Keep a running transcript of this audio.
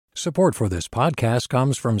Support for this podcast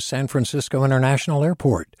comes from San Francisco International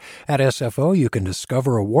Airport. At SFO, you can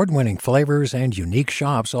discover award-winning flavors and unique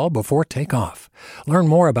shops all before takeoff. Learn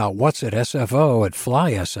more about what's at SFO at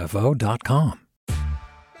flysfo.com.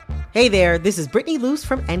 Hey there, this is Brittany Luce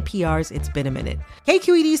from NPR's It's Been a Minute.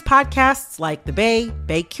 KQED's podcasts like The Bay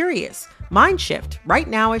Curious, Mindshift, Right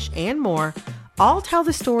Nowish, and more all tell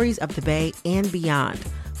the stories of the Bay and beyond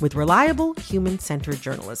with reliable, human-centered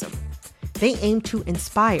journalism. They aim to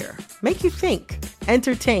inspire, make you think,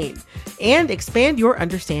 entertain, and expand your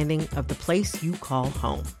understanding of the place you call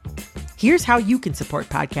home. Here's how you can support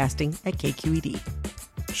podcasting at KQED.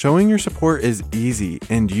 Showing your support is easy,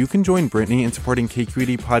 and you can join Brittany in supporting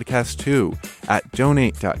KQED Podcast too at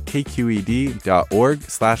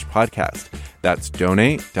donate.kqed.org/podcast. That's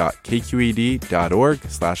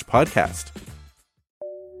donate.kqed.org/podcast.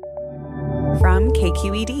 From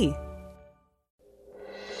KQED.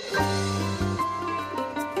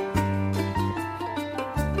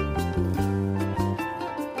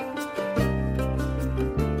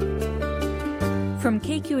 From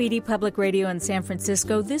KQED Public Radio in San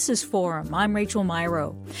Francisco, this is Forum. I'm Rachel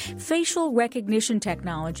Myrow. Facial recognition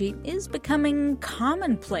technology is becoming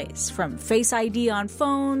commonplace. From Face ID on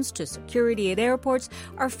phones to security at airports,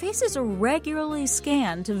 our faces are regularly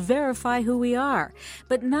scanned to verify who we are.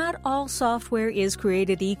 But not all software is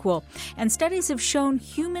created equal, and studies have shown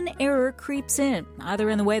human error creeps in, either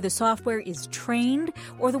in the way the software is trained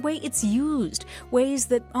or the way it's used, ways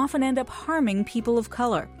that often end up harming people of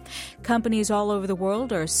color. Companies all over the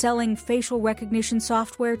world are selling facial recognition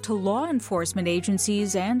software to law enforcement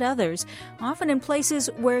agencies and others, often in places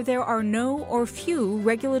where there are no or few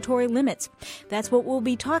regulatory limits. That's what we'll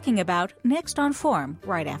be talking about next on Forum,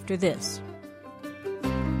 right after this.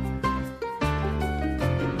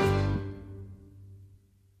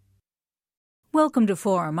 Welcome to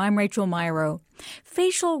Forum. I'm Rachel Myrow.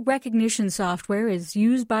 Facial recognition software is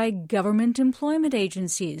used by government employment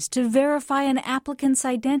agencies to verify an applicant's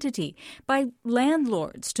identity, by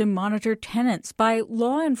landlords to monitor tenants, by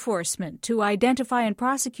law enforcement to identify and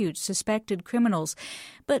prosecute suspected criminals.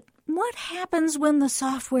 But what happens when the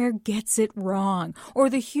software gets it wrong, or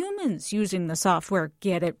the humans using the software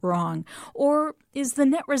get it wrong? Or is the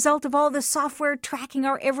net result of all the software tracking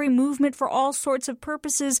our every movement for all sorts of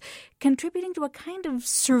purposes contributing to a kind of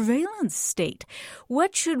surveillance state?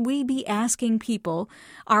 What should we be asking people,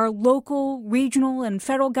 our local, regional, and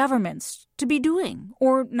federal governments, to be doing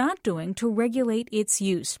or not doing to regulate its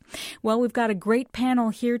use? Well, we've got a great panel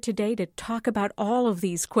here today to talk about all of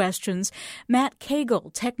these questions. Matt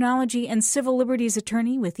Cagle, technology and civil liberties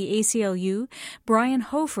attorney with the ACLU, Brian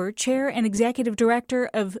Hofer, chair and executive director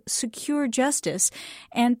of Secure Justice,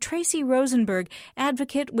 and Tracy Rosenberg,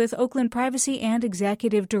 advocate with Oakland Privacy and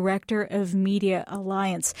executive director of Media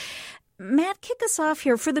Alliance. Matt, kick us off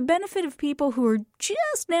here. For the benefit of people who are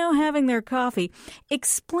just now having their coffee,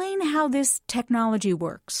 explain how this technology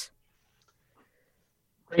works.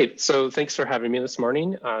 Great. So thanks for having me this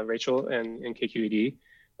morning, Rachel and KQED.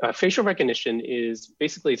 Facial recognition is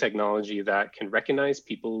basically a technology that can recognize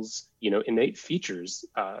people's innate features,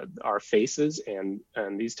 our faces, and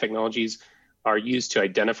these technologies are used to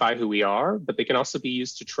identify who we are, but they can also be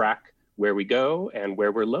used to track where we go and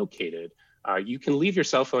where we're located. You can leave your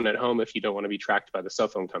cell phone at home if you don't want to be tracked by the cell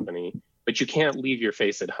phone company, but you can't leave your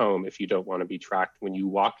face at home if you don't want to be tracked when you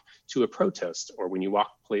walk to a protest or when you walk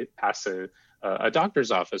past a doctor's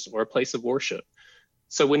office or a place of worship.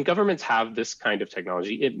 So when governments have this kind of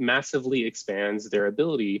technology, it massively expands their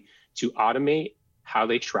ability to automate how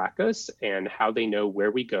they track us and how they know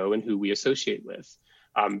where we go and who we associate with.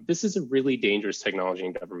 This is a really dangerous technology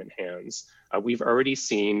in government hands. We've already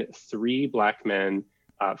seen 3 Black men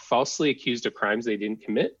falsely accused of crimes they didn't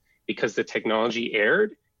commit because the technology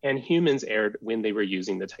erred and humans erred when they were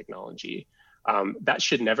using the technology. That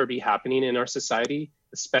should never be happening in our society,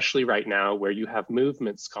 especially right now where you have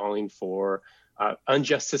movements calling for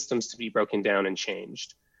unjust systems to be broken down and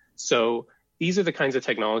changed. So these are the kinds of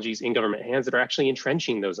technologies in government hands that are actually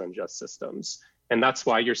entrenching those unjust systems. And that's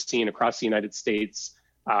why you're seeing across the United States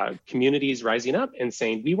communities rising up and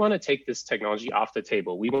saying, we want to take this technology off the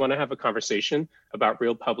table. We want to have a conversation about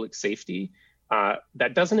real public safety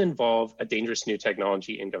that doesn't involve a dangerous new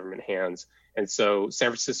technology in government hands. And so San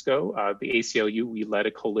Francisco, the ACLU, we led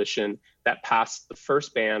a coalition that passed the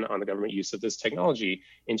first ban on the government use of this technology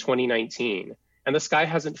in 2019. And the sky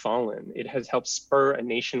hasn't fallen. It has helped spur a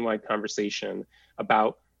nationwide conversation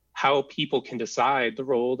about how people can decide the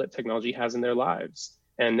role that technology has in their lives.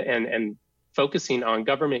 And focusing on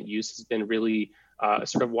government use has been really a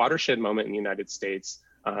sort of watershed moment in the United States,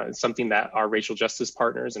 something that our racial justice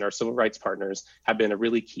partners and our civil rights partners have been a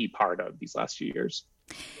really key part of these last few years.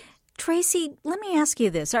 Tracy, let me ask you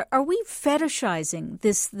this. Are we fetishizing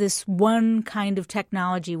this one kind of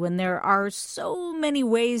technology when there are so many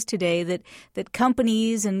ways today that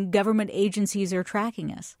companies and government agencies are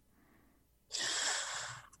tracking us?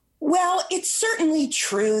 Well, it's certainly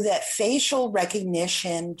true that facial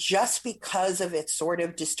recognition, just because of its sort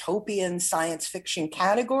of dystopian science fiction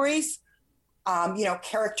categories,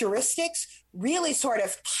 characteristics, really sort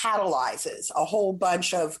of catalyzes a whole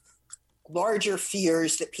bunch of larger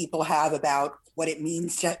fears that people have about what it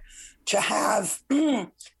means to have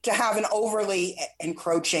an overly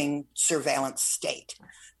encroaching surveillance state.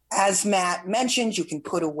 As Matt mentioned, you can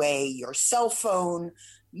put away your cell phone,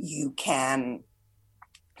 you can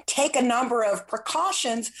take a number of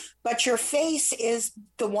precautions, but your face is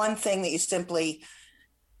the one thing that you simply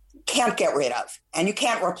can't get rid of, and you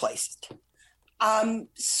can't replace it.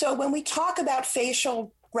 So when we talk about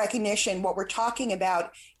facial recognition, what we're talking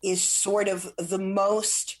about is sort of the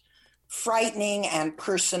most frightening and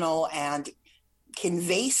personal and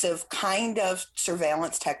invasive kind of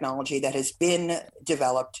surveillance technology that has been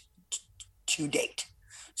developed to date.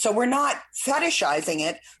 So we're not fetishizing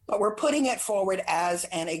it, but we're putting it forward as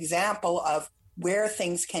an example of where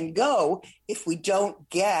things can go if we don't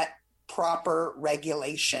get proper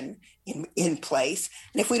regulation in place.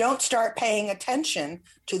 And if we don't start paying attention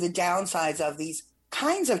to the downsides of these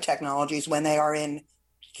kinds of technologies when they are in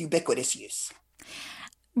ubiquitous use.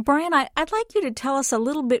 Brian, I'd like you to tell us a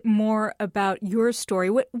little bit more about your story.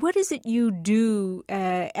 What is it you do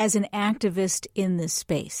as an activist in this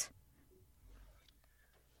space?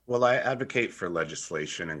 Well, I advocate for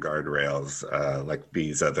legislation and guardrails like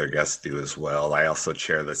these other guests do as well. I also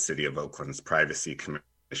chair the City of Oakland's Privacy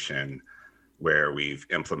Commission, where we've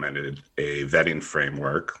implemented a vetting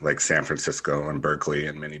framework like San Francisco and Berkeley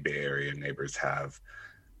and many Bay Area neighbors have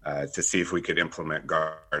to see if we could implement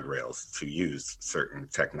guardrails to use certain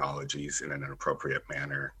technologies in an appropriate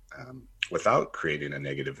manner without creating a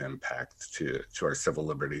negative impact to our civil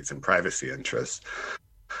liberties and privacy interests.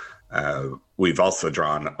 We've also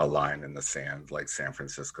drawn a line in the sand like San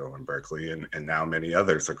Francisco and Berkeley and now many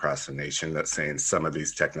others across the nation that's saying some of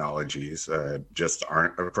these technologies just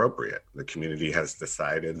aren't appropriate. The community has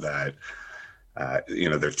decided that,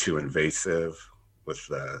 they're too invasive with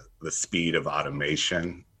the speed of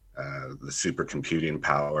automation, the supercomputing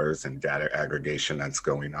powers and data aggregation that's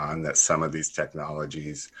going on, that some of these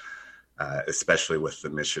technologies, especially with the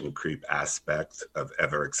mission creep aspect of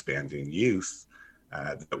ever expanding use,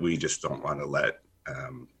 that we just don't want to let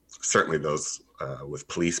certainly those with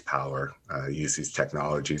police power use these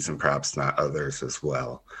technologies and perhaps not others as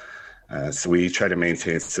well. So we try to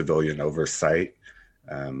maintain civilian oversight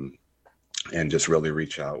and just really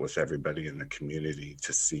reach out with everybody in the community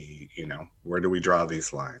to see, where do we draw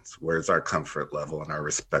these lines? Where's our comfort level in our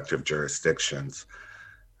respective jurisdictions?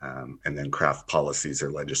 And then craft policies or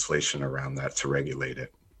legislation around that to regulate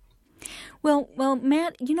it. Well,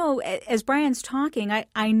 Matt, as Brian's talking,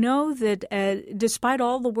 I know that despite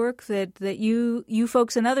all the work that you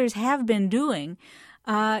folks and others have been doing,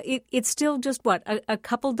 it's still just, a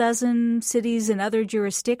couple dozen cities and other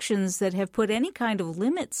jurisdictions that have put any kind of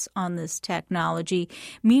limits on this technology.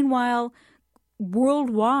 Meanwhile,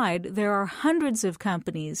 worldwide, there are hundreds of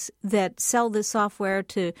companies that sell this software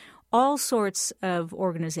to all sorts of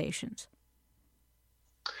organizations.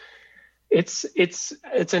 It's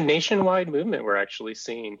a nationwide movement we're actually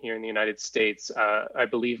seeing here in the United States. I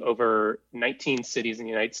believe over 19 cities in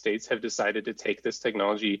the United States have decided to take this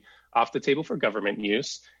technology off the table for government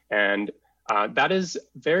use. And that is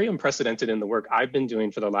very unprecedented in the work I've been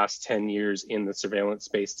doing for the last 10 years in the surveillance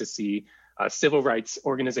space to see civil rights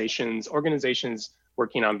organizations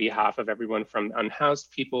working on behalf of everyone from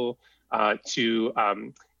unhoused people to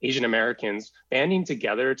Asian Americans banding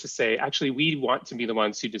together to say, actually, we want to be the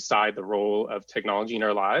ones who decide the role of technology in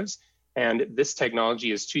our lives. And this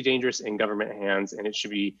technology is too dangerous in government hands, and it should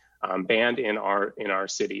be banned in our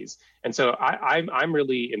cities. And so I'm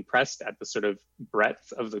really impressed at the sort of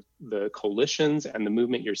breadth of the coalitions and the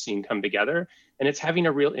movement you're seeing come together. And it's having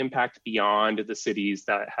a real impact beyond the cities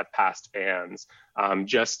that have passed bans.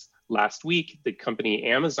 Just last week, the company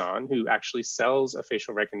Amazon, who actually sells a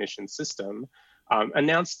facial recognition system,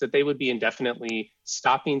 announced that they would be indefinitely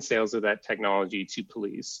stopping sales of that technology to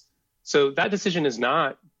police. So that decision is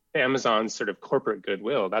not Amazon's sort of corporate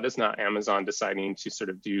goodwill. That is not Amazon deciding to sort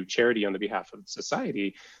of do charity on the behalf of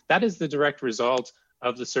society. That is the direct result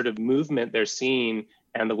of the sort of movement they're seeing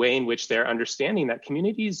and the way in which they're understanding that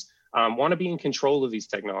communities want to be in control of these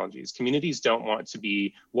technologies. Communities don't want to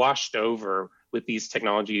be washed over with these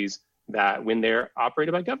technologies that, when they're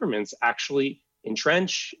operated by governments, actually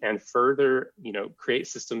entrench and further, create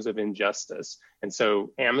systems of injustice. And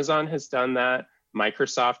so Amazon has done that.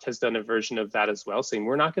 Microsoft has done a version of that as well, saying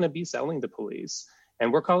we're not going to be selling to police.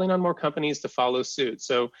 And we're calling on more companies to follow suit.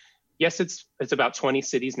 So yes, it's about 20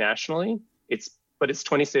 cities nationally, but it's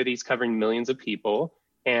 20 cities covering millions of people.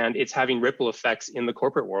 And it's having ripple effects in the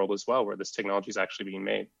corporate world as well, where this technology is actually being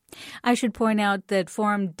made. I should point out that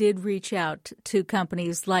Forum did reach out to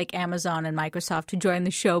companies like Amazon and Microsoft to join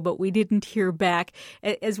the show, but we didn't hear back.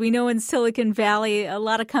 As we know, in Silicon Valley, a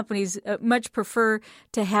lot of companies much prefer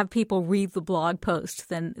to have people read the blog post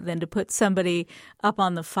than to put somebody up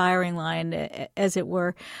on the firing line, as it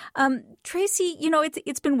were. Tracy,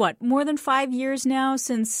 it's been more than 5 years now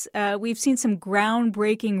since we've seen some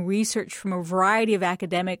groundbreaking research from a variety of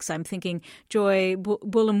academics. I'm thinking Joy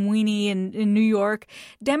Buolamwini in New York,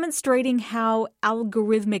 demonstrating how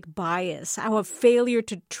algorithmic bias, how a failure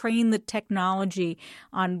to train the technology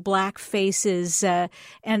on Black faces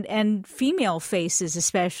and female faces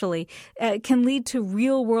especially can lead to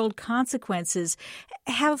real-world consequences.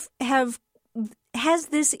 Has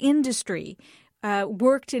this industry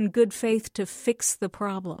worked in good faith to fix the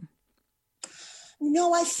problem?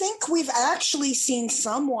 No, I think we've actually seen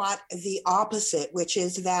somewhat the opposite, which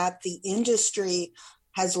is that the industry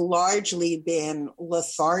has largely been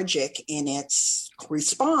lethargic in its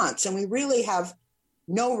response. And we really have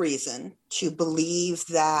no reason to believe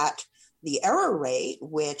that the error rate,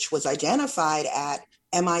 which was identified at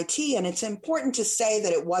MIT, and it's important to say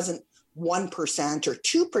that it wasn't 1% or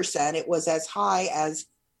 2%, it was as high as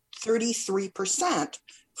 33%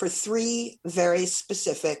 for three very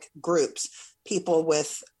specific groups: people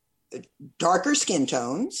with darker skin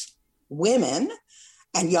tones, women,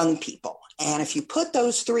 and young people. And if you put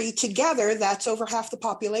those three together, that's over half the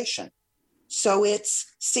population. So it's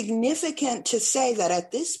significant to say that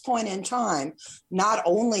at this point in time, not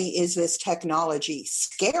only is this technology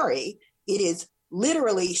scary, it is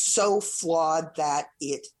literally so flawed that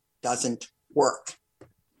it doesn't work.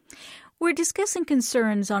 We're discussing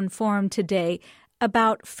concerns on Forum today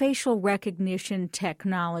about facial recognition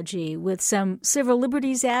technology with some civil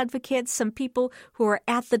liberties advocates, some people who are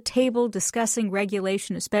at the table discussing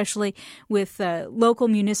regulation, especially with local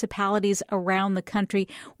municipalities around the country.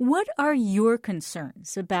 What are your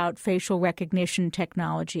concerns about facial recognition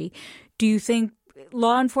technology? Do you think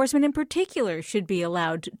law enforcement in particular should be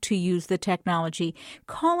allowed to use the technology?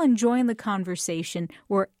 Call and join the conversation.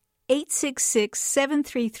 We're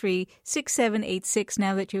 866-733-6786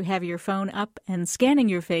 now that you have your phone up and scanning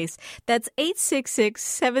your face. That's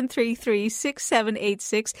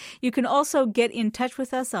 866-733-6786. You can also get in touch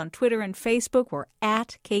with us on Twitter and Facebook. We're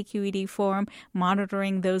at KQED Forum,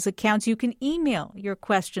 monitoring those accounts. You can email your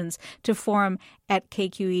questions to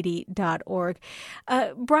forum@kqed.org.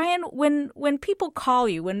 Brian, when people call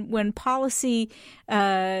you, when policy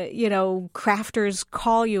crafters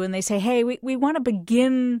call you and they say, hey, we want to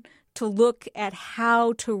begin to look at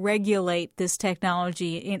how to regulate this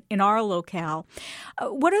technology in our locale,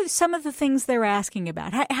 what are some of the things they're asking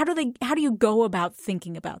about? How do you go about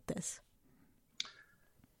thinking about this?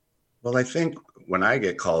 Well, I think when I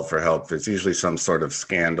get called for help, there's usually some sort of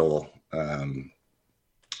scandal,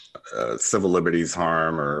 civil liberties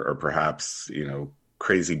harm, or perhaps,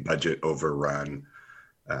 crazy budget overrun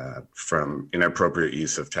from inappropriate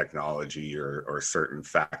use of technology, or certain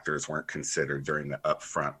factors weren't considered during the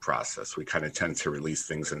upfront process. We kind of tend to release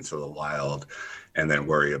things into the wild and then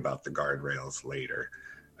worry about the guardrails later.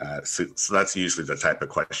 So that's usually the type of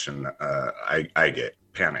question I get.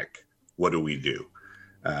 Panic. What do we do?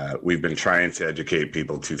 We've been trying to educate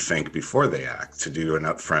people to think before they act, to do an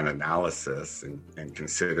upfront analysis and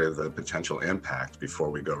consider the potential impact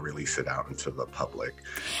before we go release it out into the public.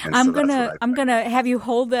 And I'm gonna have you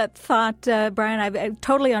hold that thought, Brian. I've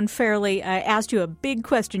totally unfairly asked you a big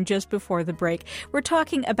question just before the break. We're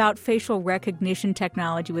talking about facial recognition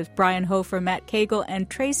technology with Brian Hofer, Matt Cagle,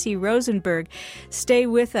 and Tracy Rosenberg. Stay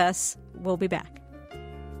with us. We'll be back.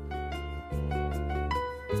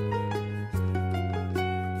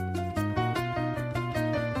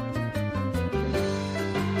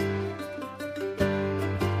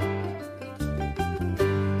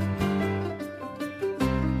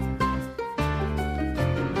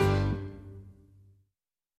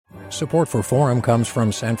 Support for Forum comes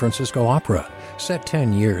from San Francisco Opera. Set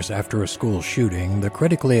 10 years after a school shooting, the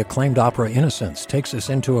critically acclaimed opera Innocence takes us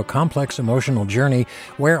into a complex emotional journey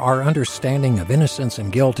where our understanding of innocence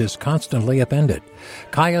and guilt is constantly upended.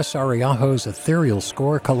 Kaya Sariaho's ethereal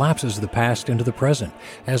score collapses the past into the present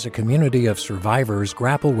as a community of survivors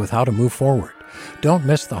grapple with how to move forward. Don't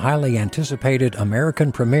miss the highly anticipated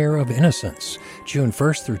American premiere of Innocence, June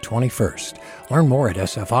 1st through 21st. Learn more at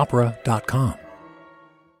sfopera.com.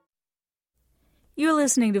 You're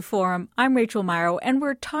listening to Forum. I'm Rachel Myrow, and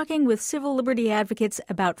we're talking with civil liberty advocates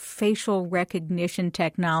about facial recognition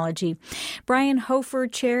technology. Brian Hofer,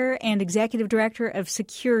 Chair and Executive Director of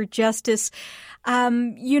Secure Justice.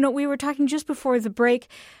 We were talking just before the break.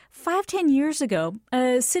 5-10 years ago,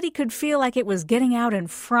 a city could feel like it was getting out in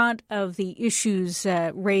front of the issues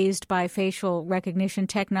raised by facial recognition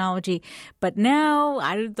technology. But now,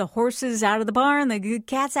 the horses out of the barn, the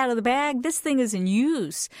cat's out of the bag, this thing is in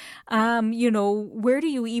use. Where do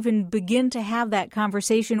you even begin to have that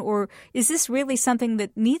conversation? Or is this really something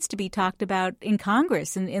that needs to be talked about in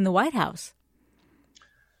Congress and in the White House?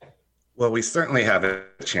 Well, we certainly have a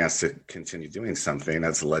chance to continue doing something,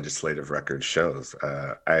 as the legislative record shows.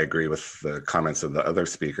 I agree with the comments of the other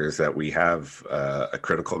speakers that we have a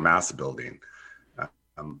critical mass building.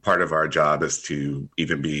 Part of our job is to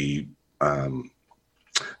even be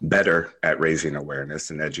better at raising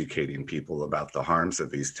awareness and educating people about the harms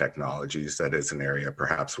of these technologies. That is an area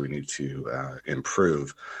perhaps we need to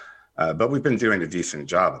improve. But we've been doing a decent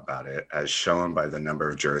job about it, as shown by the number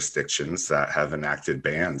of jurisdictions that have enacted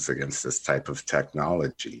bans against this type of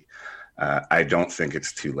technology. I don't think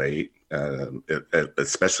it's too late,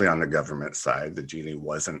 especially on the government side. The genie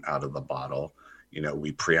wasn't out of the bottle.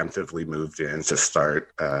 We preemptively moved in to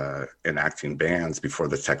start enacting bans before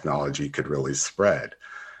the technology could really spread.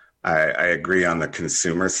 I agree on the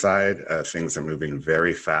consumer side. Things are moving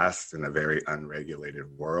very fast in a very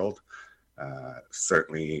unregulated world.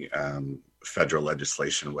 Certainly, federal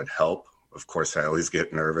legislation would help. Of course, I always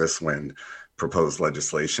get nervous when proposed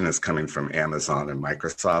legislation is coming from Amazon and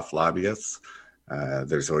Microsoft lobbyists.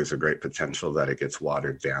 There's always a great potential that it gets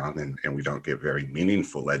watered down and we don't get very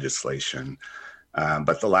meaningful legislation.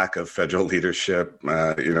 But the lack of federal leadership,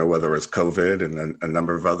 whether it's COVID and a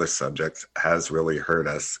number of other subjects, has really hurt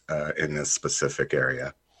us in this specific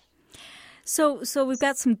area. So we've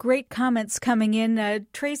got some great comments coming in.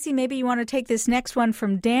 Tracy, maybe you want to take this next one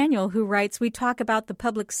from Daniel, who writes, we talk about the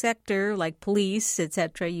public sector, like police, et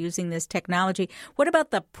cetera, using this technology. What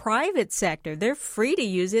about the private sector? They're free to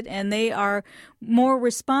use it, and they are more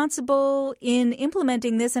responsible in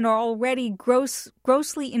implementing this and are already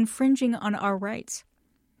grossly infringing on our rights.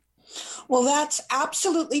 Well, that's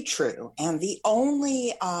absolutely true. And the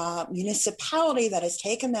only municipality that has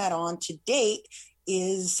taken that on to date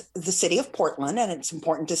is the city of Portland. And it's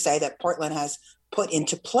important to say that Portland has put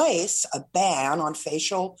into place a ban on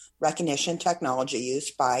facial recognition technology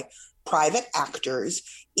used by private actors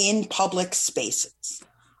in public spaces.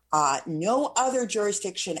 No other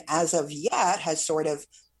jurisdiction as of yet has sort of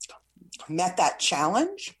met that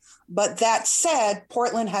challenge. But that said,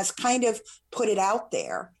 Portland has kind of put it out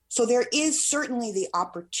there. So there is certainly the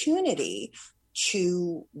opportunity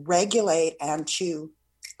to regulate and to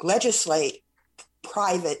legislate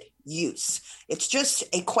private use. It's just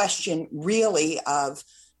a question really of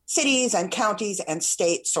cities and counties and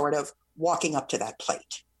states sort of walking up to that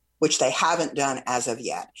plate, which they haven't done as of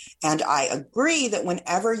yet. And I agree that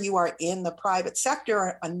whenever you are in the private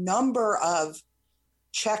sector, a number of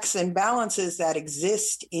checks and balances that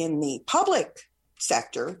exist in the public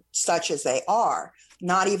sector, such as they are,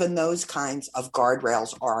 not even those kinds of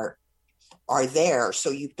guardrails are there.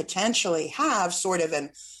 So you potentially have sort of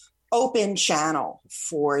an open channel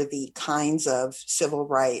for the kinds of civil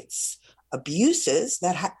rights abuses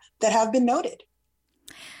that have been noted.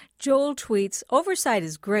 Joel tweets, oversight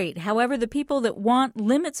is great. However, the people that want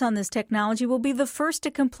limits on this technology will be the first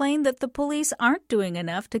to complain that the police aren't doing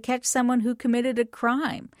enough to catch someone who committed a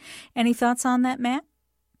crime. Any thoughts on that, Matt?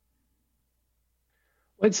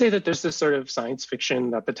 I'd say that there's this sort of science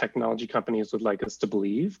fiction that the technology companies would like us to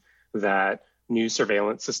believe, that new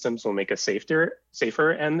surveillance systems will make us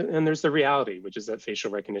safer, and there's the reality, which is that facial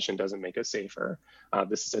recognition doesn't make us safer.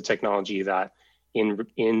 This is a technology that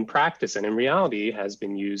in practice and in reality has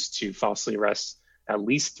been used to falsely arrest at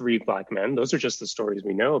least 3 Black men. Those are just the stories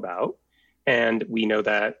we know about. And we know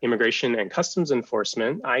that Immigration and Customs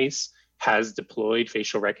Enforcement, ICE, has deployed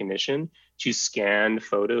facial recognition to scan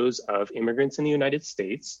photos of immigrants in the United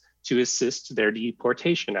States to assist their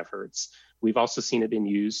deportation efforts. We've also seen it been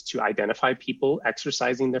used to identify people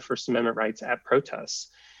exercising their First Amendment rights at protests.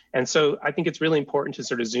 And so I think it's really important to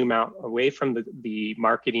sort of zoom out away from the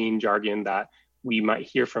marketing jargon that we might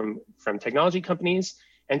hear from technology companies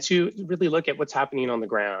and to really look at what's happening on the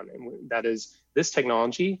ground. And that is, this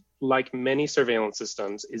technology, like many surveillance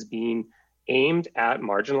systems, is being aimed at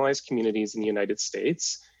marginalized communities in the United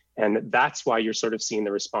States. And that's why you're sort of seeing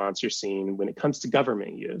the response you're seeing when it comes to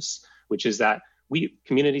government use, which is that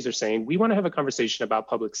communities are saying, we want to have a conversation about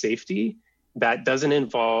public safety that doesn't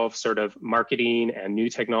involve sort of marketing and new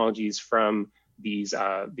technologies from these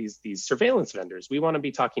surveillance vendors. We want to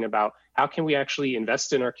be talking about how can we actually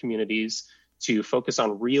invest in our communities to focus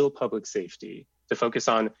on real public safety, to focus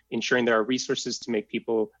on ensuring there are resources to make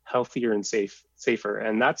people healthier and safer.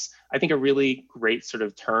 And that's, I think, a really great sort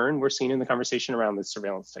of turn we're seeing in the conversation around this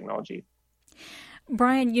surveillance technology.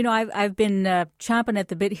 Brian, I've been chomping at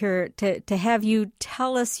the bit here to have you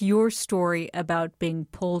tell us your story about being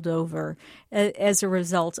pulled over as a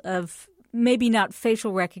result of maybe not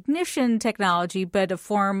facial recognition technology, but a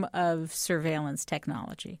form of surveillance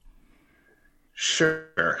technology.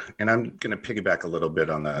 Sure. And I'm going to piggyback a little bit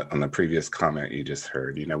on the previous comment you just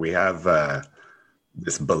heard. We have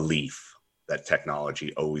this belief that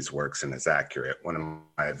technology always works and is accurate. One of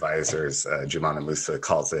my advisors, Jumana Musa,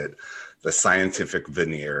 calls it the scientific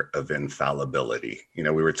veneer of infallibility.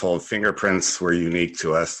 We were told fingerprints were unique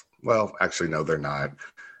to us. Well, actually, no, they're not.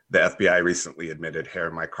 The FBI recently admitted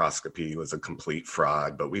hair microscopy was a complete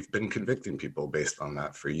fraud, but we've been convicting people based on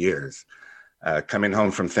that for years. Coming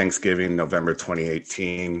home from Thanksgiving, November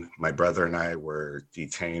 2018, my brother and I were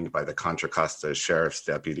detained by the Contra Costa Sheriff's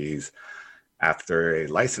deputies after a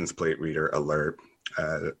license plate reader alert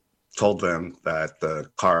told them that the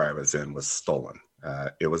car I was in was stolen.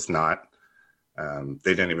 It was not.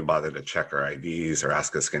 They didn't even bother to check our IDs or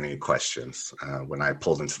ask us any questions. When I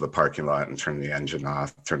pulled into the parking lot and turned the engine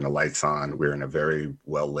off, turned the lights on, we were in a very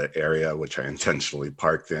well-lit area, which I intentionally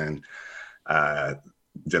parked in.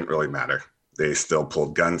 Didn't really matter. They still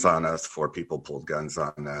pulled guns on us. 4 people pulled guns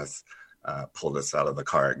on us. Pulled us out of the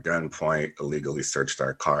car at gunpoint, illegally searched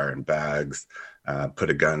our car and bags,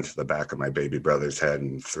 put a gun to the back of my baby brother's head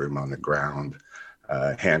and threw him on the ground,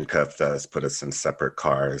 handcuffed us, put us in separate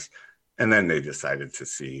cars. And then they decided to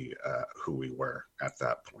see who we were at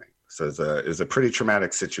that point. So it was a pretty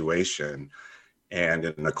traumatic situation. And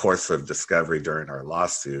in the course of discovery during our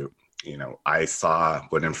lawsuit, I saw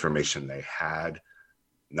what information they had,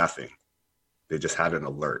 nothing. They just had an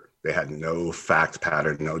alert. They had no fact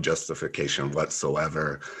pattern, no justification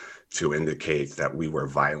whatsoever to indicate that we were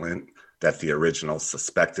violent, that the original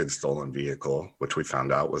suspected stolen vehicle, which we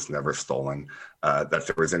found out was never stolen, that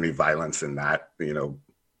there was any violence in that,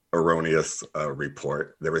 erroneous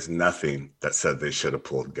report. There was nothing that said they should have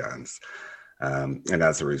pulled guns. And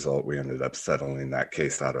as a result, we ended up settling that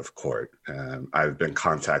case out of court. I've been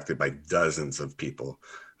contacted by dozens of people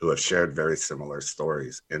who have shared very similar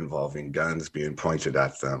stories involving guns being pointed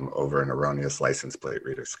at them over an erroneous license plate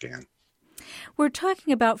reader scan. We're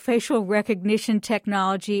talking about facial recognition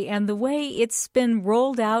technology and the way it's been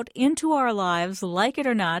rolled out into our lives, like it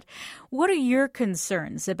or not. What are your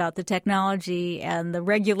concerns about the technology and the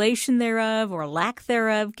regulation thereof or lack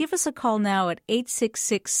thereof? Give us a call now at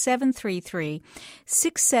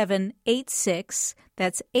 866-733-6786.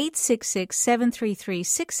 That's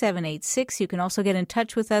 866-733-6786. You can also get in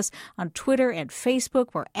touch with us on Twitter and Facebook.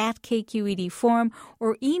 We're at KQED Forum,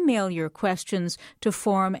 or email your questions to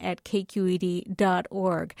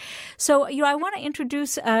forum@kqed.org. So, I want to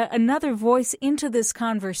introduce another voice into this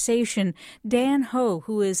conversation, Dan Ho,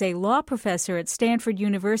 who is a law professor at Stanford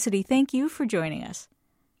University. Thank you for joining us.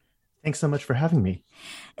 Thanks so much for having me.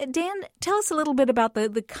 Dan, tell us a little bit about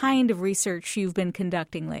the kind of research you've been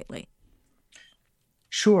conducting lately.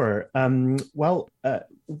 Sure.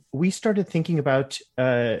 We started thinking about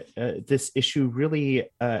this issue really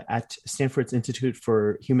at Stanford's Institute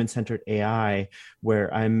for Human-Centered AI,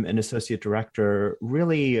 where I'm an associate director,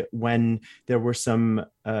 really when there were some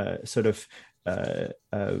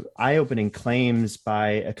eye-opening claims by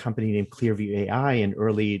a company named Clearview AI in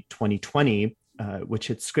early 2020, which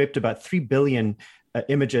had scraped about 3 billion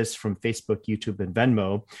images from Facebook, YouTube, and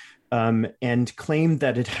Venmo, and claimed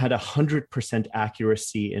that it had 100%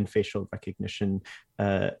 accuracy in facial recognition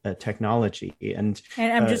technology. And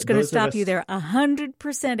I'm just going to stop you there.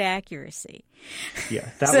 100% accuracy. Yeah,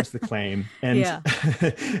 that was the claim. And yeah.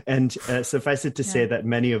 and suffice it to say that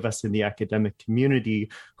many of us in the academic community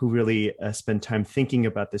who really spend time thinking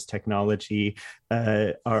about this technology,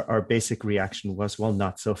 our basic reaction was, well,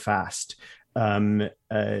 not so fast. There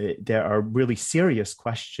are really serious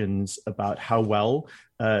questions about how well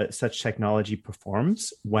such technology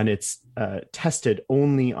performs when it's tested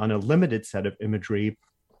only on a limited set of imagery,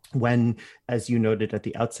 when, as you noted at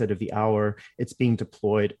the outset of the hour, it's being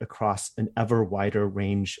deployed across an ever wider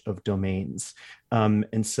range of domains.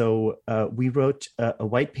 And so we wrote a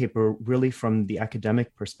white paper really from the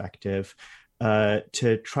academic perspective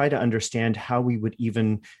to try to understand how we would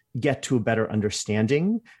even get to a better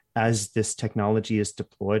understanding as this technology is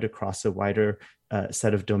deployed across a wider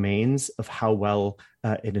set of domains of how well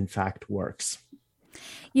it in fact works.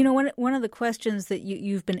 You know, one of the questions that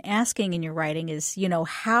you've been asking in your writing is,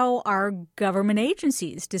 how are government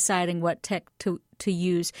agencies deciding what tech to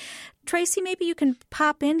use? Tracy, maybe you can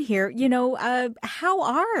pop in here. How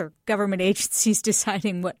are government agencies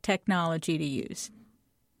deciding what technology to use?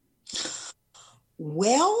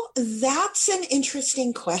 Well, that's an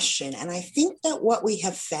interesting question. And I think that what we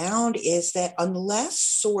have found is that unless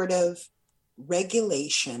sort of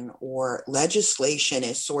regulation or legislation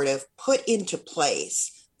is sort of put into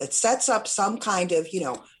place that sets up some kind of,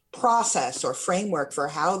 process or framework for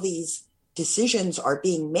how these decisions are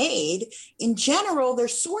being made, in general, they're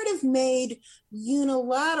sort of made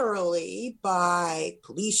unilaterally by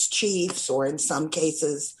police chiefs or in some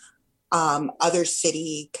cases, other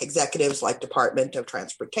city executives like Department of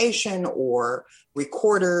Transportation or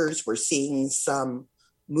recorders. We're seeing some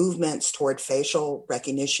movements toward facial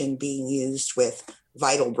recognition being used with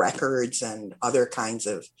vital records and other kinds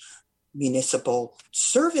of municipal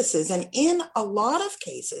services. And in a lot of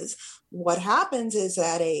cases, what happens is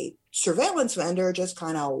that a surveillance vendor just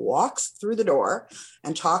kind of walks through the door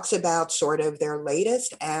and talks about sort of their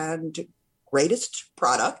latest and greatest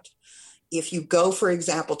product. If you go, for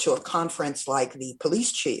example, to a conference like the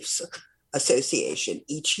Police Chiefs Association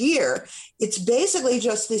each year, it's basically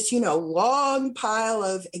just this, long pile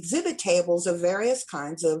of exhibit tables of various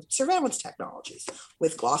kinds of surveillance technologies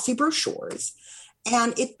with glossy brochures.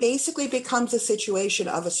 And it basically becomes a situation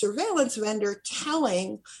of a surveillance vendor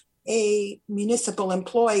telling a municipal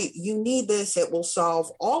employee, you need this, it will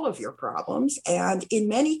solve all of your problems. And in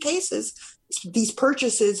many cases, these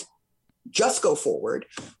purchases just go forward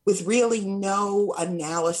with really no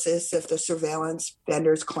analysis if the surveillance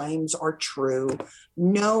vendor's claims are true,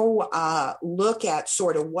 no look at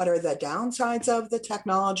sort of what are the downsides of the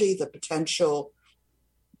technology, the potential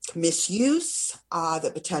misuse,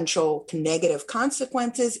 the potential negative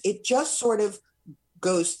consequences. It just sort of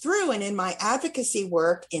goes through. And in my advocacy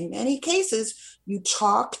work, in many cases, you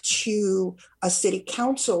talk to a city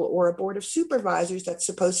council or a board of supervisors that's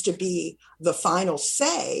supposed to be the final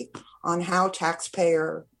say on how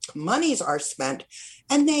taxpayer monies are spent,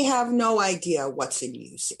 and they have no idea what's in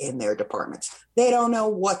use in their departments. They don't know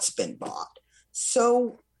what's been bought.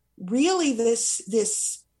 So really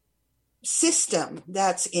this system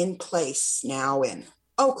that's in place now in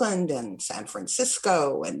Oakland and San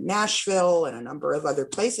Francisco and Nashville and a number of other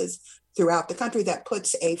places throughout the country that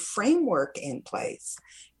puts a framework in place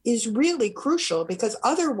is really crucial, because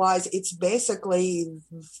otherwise it's basically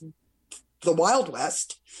the Wild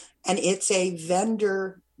West and it's a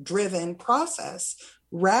vendor-driven process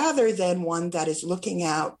rather than one that is looking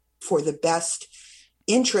out for the best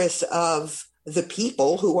interests of the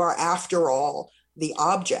people who are, after all, the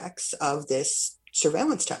objects of this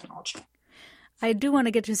surveillance technology. I do want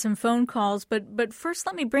to get to some phone calls, but first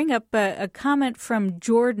let me bring up a comment from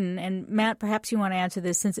Jordan. And Matt, perhaps you want to answer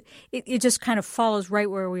this, since it just kind of follows right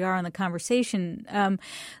where we are in the conversation.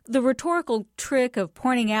 The rhetorical trick of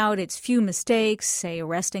pointing out its few mistakes, say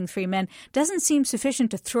arresting 3 men, doesn't seem sufficient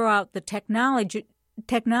to throw out the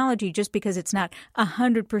technology just because it's not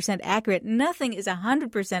 100% accurate. Nothing is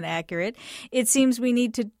 100% accurate. It seems we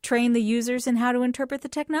need to train the users in how to interpret the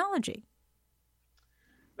technology.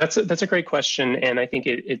 That's a great question, and I think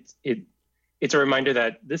it's a reminder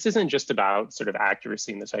that this isn't just about sort of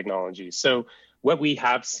accuracy in the technology. So what we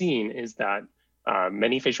have seen is that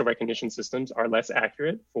many facial recognition systems are less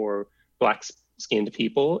accurate for Black-skinned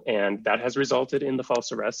people, and that has resulted in the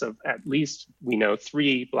false arrests of, at least we know,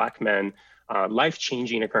 3 Black men,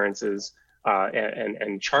 life-changing occurrences,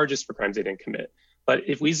 and charges for crimes they didn't commit. But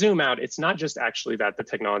if we zoom out, it's not just actually that the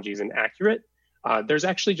technology is inaccurate. There's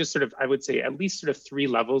actually just sort of, I would say, at least sort of 3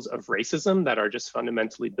 levels of racism that are just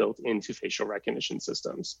fundamentally built into facial recognition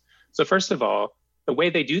systems. So first of all, the way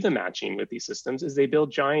they do the matching with these systems is they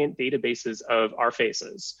build giant databases of our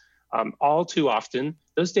faces. All too often,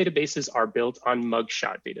 those databases are built on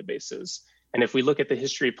mugshot databases. And if we look at the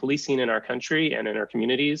history of policing in our country and in our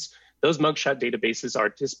communities, those mugshot databases are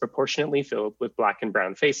disproportionately filled with Black and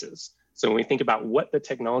brown faces. So when we think about what the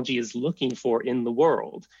technology is looking for in the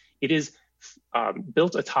world, it is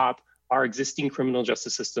built atop our existing criminal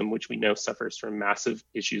justice system, which we know suffers from massive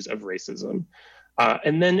issues of racism.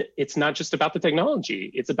 And then it's not just about the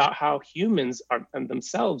technology, it's about how humans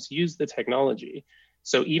themselves use the technology.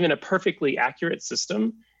 So even a perfectly accurate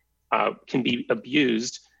system can be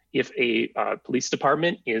abused if a police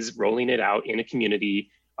department is rolling it out in a community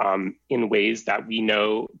in ways that we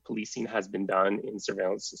know policing has been done in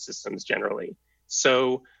surveillance systems generally.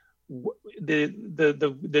 So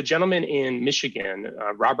the gentleman in Michigan,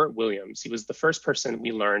 Robert Williams, he was the first person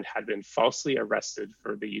we learned had been falsely arrested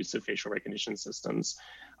for the use of facial recognition systems.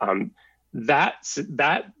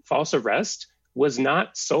 that false arrest was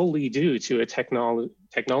not solely due to a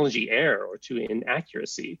technology error or to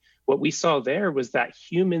inaccuracy. What we saw there was that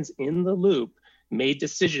humans in the loop made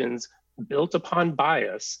decisions built upon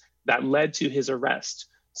bias that led to his arrest.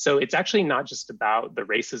 So it's actually not just about the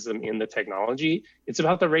racism in the technology, it's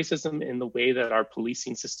about the racism in the way that our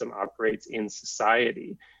policing system operates in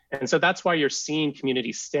society. And so that's why you're seeing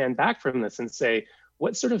communities stand back from this and say,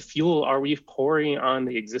 what sort of fuel are we pouring on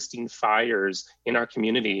the existing fires in our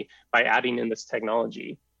community by adding in this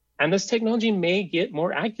technology? And this technology may get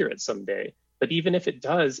more accurate someday, but even if it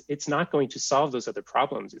does, it's not going to solve those other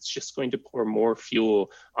problems. It's just going to pour more fuel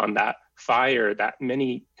on that fire that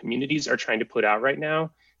many communities are trying to put out right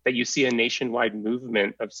now, that you see a nationwide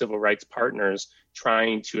movement of civil rights partners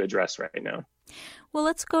trying to address right now. Well,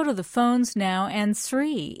 let's go to the phones now. And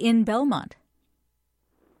Sri in Belmont.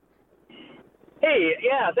 Hey,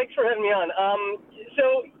 yeah, thanks for having me on.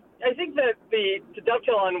 So I think that to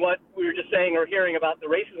dovetail on what we were just saying or hearing about the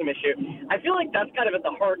racism issue, I feel like that's kind of at the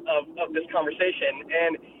heart of this conversation.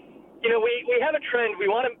 And, you know, we have a trend. We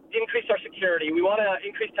want to increase our security. We want to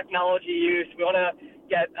increase technology use. We want to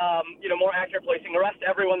get, more accurate policing, arrest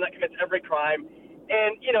everyone that commits every crime.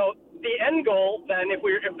 And, you know, the end goal then, if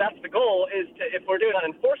that's the goal, is if we're doing on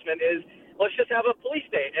enforcement, is let's just have a police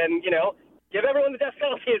state and, you know, give everyone the death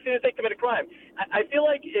penalty as soon as they commit a crime. I feel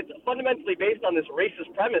like it's fundamentally based on this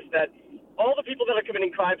racist premise that all the people that are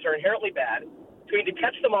committing crimes are inherently bad. So we need to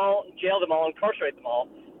catch them all, jail them all, incarcerate them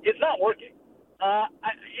all. It's not working.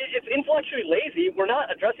 It's intellectually lazy. We're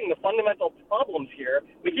not addressing the fundamental problems here.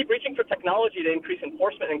 We keep reaching for technology to increase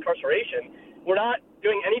enforcement and incarceration. We're not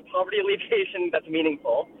doing any poverty alleviation that's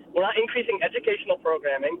meaningful. We're not increasing educational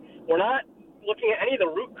programming. We're not looking at any of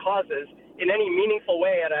the root causes in any meaningful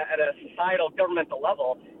way at a societal, governmental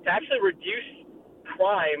level to actually reduce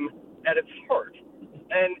crime at its heart.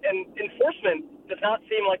 And enforcement does not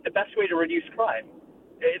seem like the best way to reduce crime.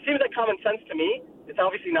 It seems like common sense to me. It's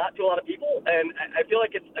obviously not to a lot of people. And I feel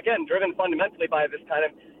like it's, again, driven fundamentally by this kind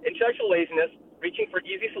of intellectual laziness, reaching for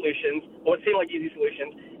easy solutions, what seem like easy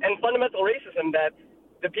solutions, and fundamental racism that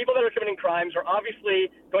the people that are committing crimes are obviously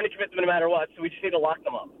going to commit them no matter what, so we just need to lock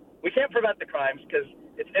them up. We can't prevent the crimes because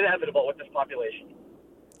it's inevitable with this population.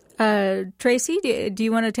 Tracy, do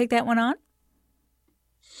you want to take that one on?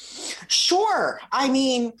 Sure. I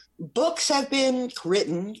mean, books have been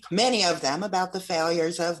written, many of them, about the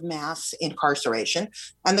failures of mass incarceration,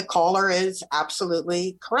 and the caller is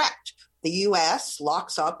absolutely correct. The U.S.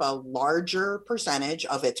 locks up a larger percentage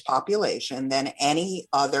of its population than any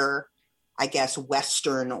other, I guess,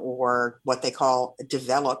 Western or what they call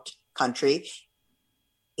developed country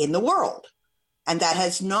in the world. And that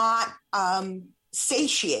has not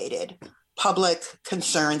satiated public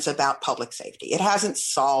concerns about public safety. It hasn't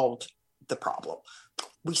solved the problem.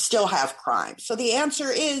 We still have crime. So the answer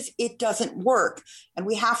is it doesn't work. And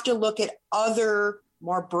we have to look at other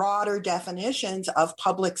more broader definitions of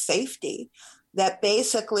public safety that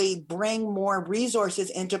basically bring more resources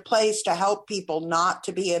into place to help people not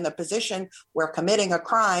to be in the position where committing a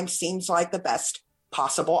crime seems like the best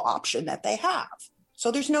possible option that they have. So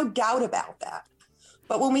there's no doubt about that.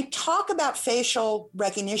 But when we talk about facial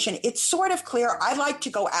recognition, it's sort of clear. I like to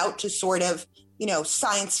go out to sort of,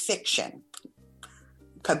 science fiction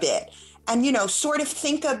a bit and, sort of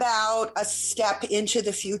think about a step into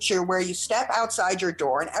the future where you step outside your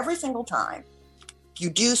door and every single time you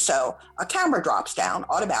do so, a camera drops down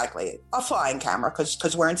automatically, a flying camera,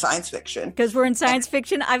 because we're in science fiction. Because we're in science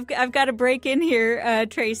fiction. I've got to break in here,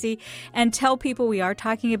 Tracy, and tell people we are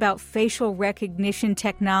talking about facial recognition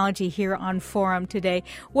technology here on Forum today.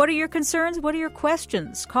 What are your concerns? What are your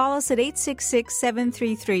questions? Call us at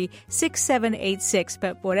 866-733-6786.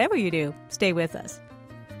 But whatever you do, stay with us.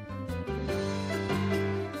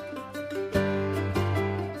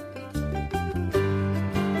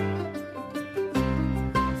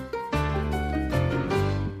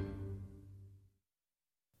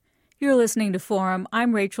 You're listening to Forum.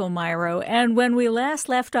 I'm Rachel Myrow, and when we last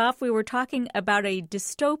left off, we were talking about a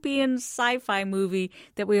dystopian sci-fi movie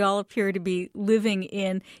that we all appear to be living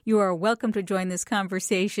in. You are welcome to join this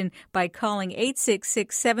conversation by calling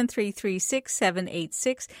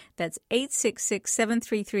 866-733-6786. That's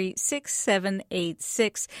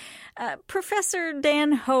 866-733-6786. Professor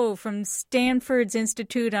Dan Ho from Stanford's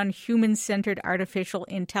Institute on Human-Centered Artificial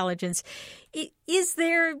Intelligence, is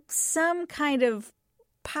there some kind of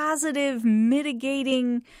positive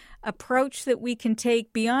mitigating approach that we can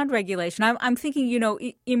take beyond regulation? I'm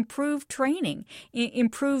thinking, improve training,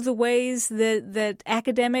 improve the ways that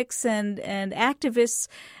academics and activists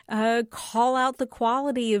call out the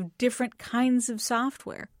quality of different kinds of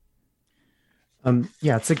software.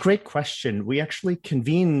 Yeah, it's a great question. We actually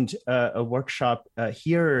convened a workshop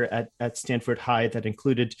here at Stanford High that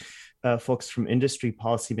included folks from industry,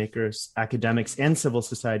 policymakers, academics, and civil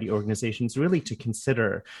society organizations, really to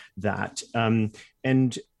consider that. And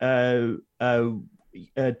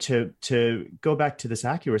to go back to this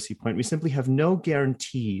accuracy point, we simply have no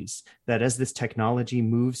guarantees that as this technology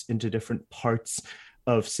moves into different parts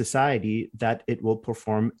of society, that it will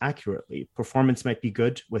perform accurately. Performance might be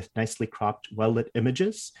good with nicely cropped, well-lit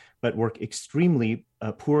images, but work extremely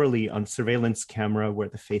poorly on surveillance camera where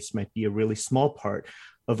the face might be a really small part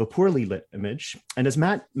of a poorly lit image. And as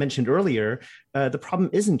Matt mentioned earlier, the problem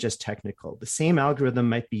isn't just technical. The same algorithm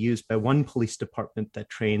might be used by one police department that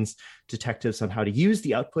trains detectives on how to use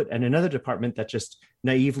the output and another department that just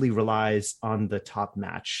naively relies on the top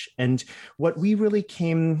match. And what we really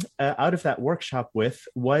came out of that workshop with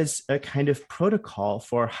was a kind of protocol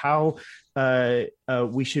for how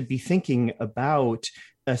we should be thinking about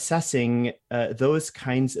assessing those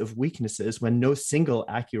kinds of weaknesses when no single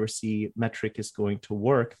accuracy metric is going to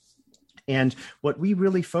work. And what we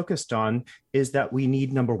really focused on is that we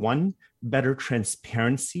need, number one, better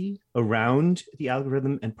transparency around the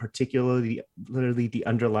algorithm and particularly the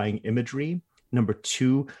underlying imagery. Number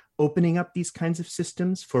two, opening up these kinds of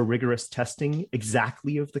systems for rigorous testing,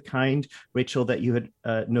 exactly of the kind, Rachel, that you had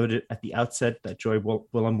noted at the outset that Joy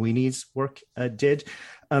Willamwini's work did.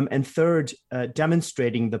 And third,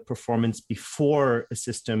 demonstrating the performance before a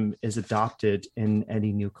system is adopted in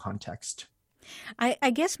any new context.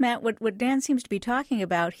 I guess, Matt, what Dan seems to be talking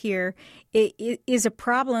about here is a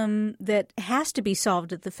problem that has to be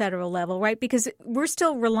solved at the federal level, right? Because we're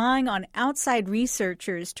still relying on outside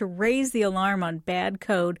researchers to raise the alarm on bad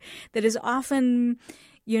code that is often,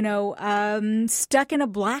 stuck in a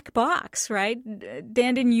black box, right?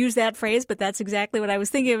 Dan didn't use that phrase, but that's exactly what I was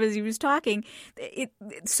thinking of as he was talking.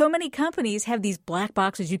 So many companies have these black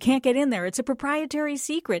boxes. You can't get in there. It's a proprietary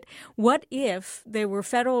secret. What if there were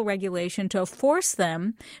federal regulation to force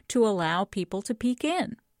them to allow people to peek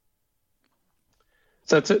in?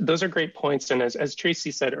 So those are great points. And as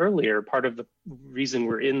Tracy said earlier, part of the reason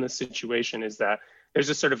we're in this situation is that there's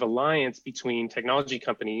a sort of alliance between technology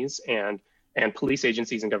companies and police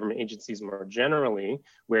agencies and government agencies more generally,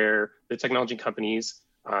 where the technology companies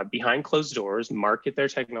behind closed doors market their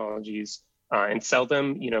technologies and sell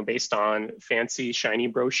them, based on fancy, shiny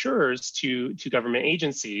brochures to government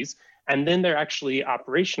agencies. And then they're actually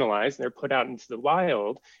operationalized and they're put out into the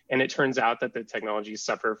wild. And it turns out that the technologies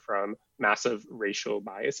suffer from massive racial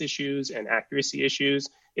bias issues and accuracy issues.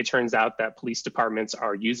 It turns out that police departments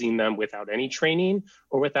are using them without any training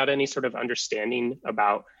or without any sort of understanding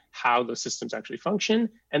about how those systems actually function.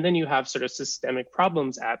 And then you have sort of systemic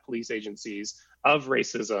problems at police agencies of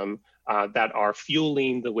racism that are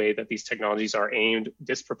fueling the way that these technologies are aimed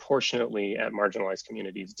disproportionately at marginalized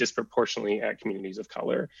communities, disproportionately at communities of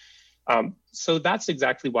color. So that's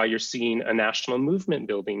exactly why you're seeing a national movement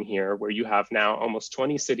building here, where you have now almost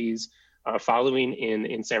 20 cities following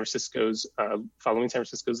San Francisco's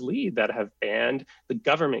lead that have banned the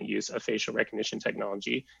government use of facial recognition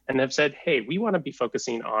technology and have said, hey, we want to be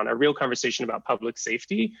focusing on a real conversation about public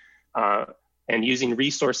safety and using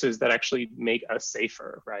resources that actually make us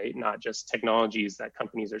safer, right? Not just technologies that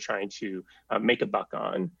companies are trying to make a buck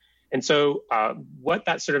on. And so what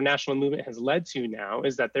that sort of national movement has led to now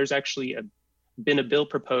is that there's actually been a bill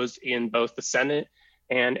proposed in both the Senate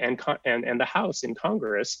and the House in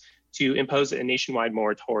Congress to impose a nationwide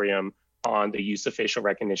moratorium on the use of facial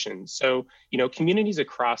recognition. So, communities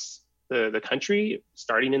across the country,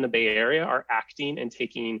 starting in the Bay Area, are acting and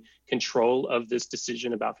taking control of this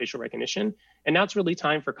decision about facial recognition. And now it's really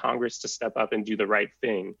time for Congress to step up and do the right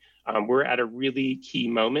thing. We're at a really key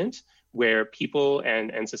moment where people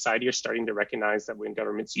and society are starting to recognize that when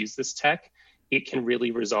governments use this tech, it can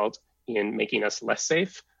really result in making us less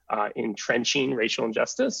safe, entrenching racial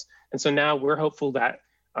injustice. And so now we're hopeful that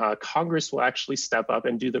Congress will actually step up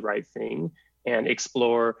and do the right thing and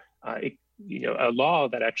explore a law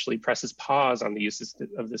that actually presses pause on the use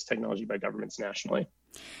of this technology by governments nationally.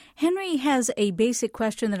 Henry has a basic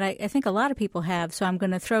question that I think a lot of people have, so I'm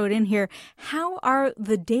going to throw it in here. How are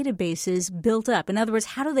the databases built up? In other words,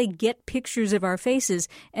 how do they get pictures of our faces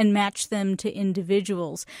and match them to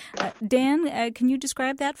individuals? Dan, can you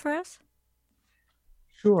describe that for us?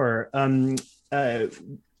 Sure.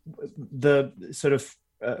 The sort of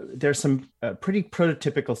there's some pretty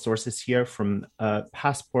prototypical sources here from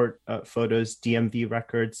passport photos, DMV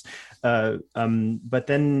records, but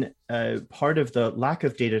then part of the lack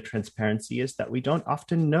of data transparency is that we don't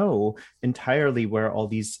often know entirely where all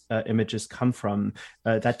these images come from.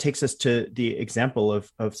 That takes us to the example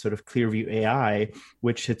of sort of Clearview AI,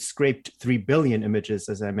 which had scraped 3 billion images,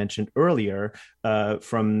 as I mentioned earlier,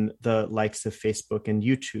 from the likes of Facebook and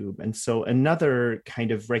YouTube. And so another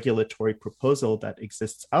kind of regulatory proposal that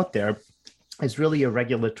exists out there is really a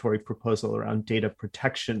regulatory proposal around data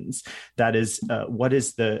protections. That is, what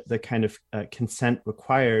is the kind of consent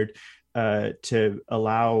required to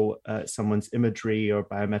allow someone's imagery or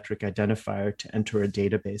biometric identifier to enter a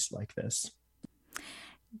database like this?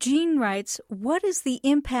 Jean writes, what is the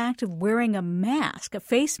impact of wearing a mask, a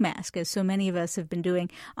face mask, as so many of us have been doing,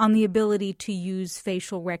 on the ability to use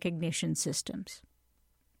facial recognition systems?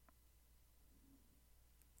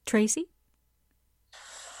 Tracy?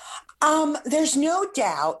 There's no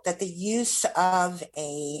doubt that the use of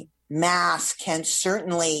a mask can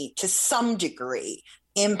certainly, to some degree,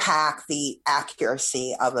 impact the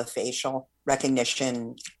accuracy of a facial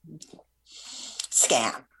recognition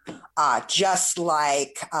scan. Just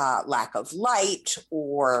like lack of light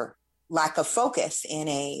or lack of focus in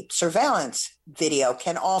a surveillance video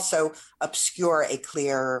can also obscure a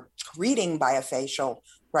clear reading by a facial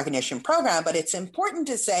recognition program. But it's important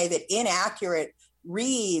to say that inaccurate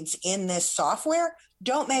reads in this software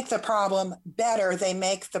don't make the problem better. They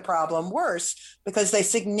make the problem worse because they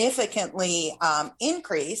significantly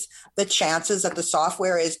increase the chances that the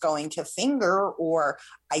software is going to finger or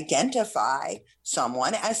identify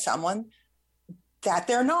someone as someone that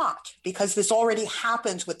they're not, because this already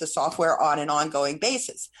happens with the software on an ongoing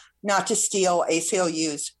basis. Not to steal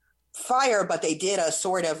ACLU's fire, but they did a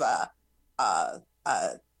sort of a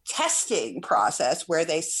testing process where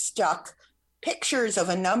they stuck pictures of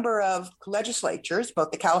a number of legislatures,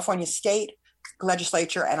 both the California state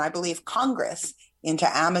legislature and I believe Congress, into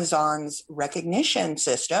Amazon's recognition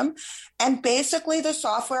system. And basically the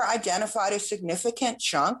software identified a significant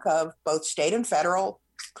chunk of both state and federal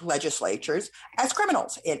legislatures as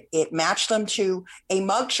criminals. It matched them to a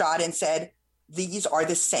mugshot and said, these are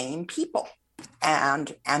the same people.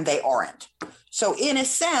 And they aren't. So in a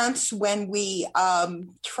sense, when we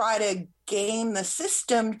try to game the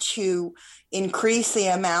system to increase the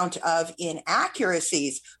amount of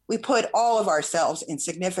inaccuracies, we put all of ourselves in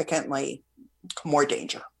significantly more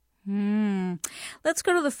danger. Let's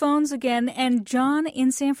go to the phones again. And John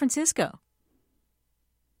in San Francisco.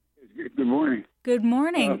 Good morning. Good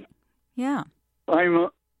morning. Yeah. I'm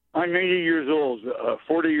 80 years old.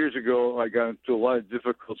 40 years ago, I got into a lot of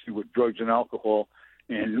difficulty with drugs and alcohol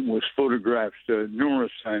and was photographed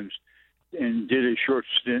numerous times and did a short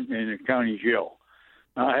stint in a county jail.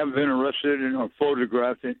 I haven't been arrested or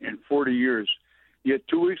photographed in 40 years. Yet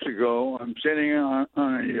 2 weeks ago, I'm sitting on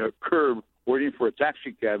a curb waiting for a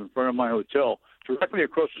taxi cab in front of my hotel, directly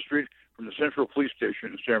across the street from the Central Police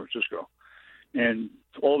Station in San Francisco. And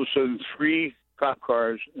all of a sudden, 3 cop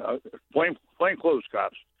cars, plainclothes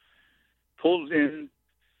cops, pulled in,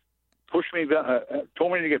 pushed me back,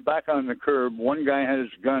 told me to get back on the curb. One guy had his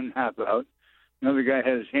gun half out. Another guy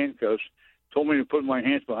had his handcuffs. Told me to put my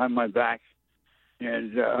hands behind my back.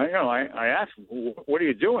 And, I asked him, what are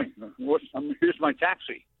you doing? Here's my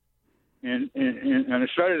taxi. And I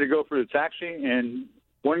started to go for the taxi, and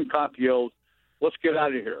one cop yelled, let's get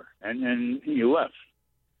out of here. And he left.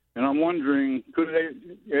 And I'm wondering, could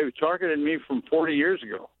they have targeted me from 40 years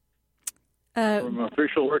ago? From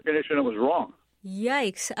official recognition, it was wrong.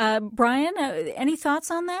 Yikes. Brian, any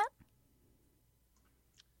thoughts on that?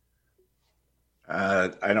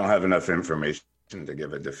 I don't have enough information to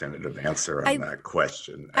give a definitive answer on that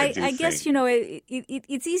question. I guess,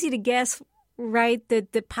 it's easy to guess, right,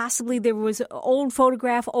 that possibly there was old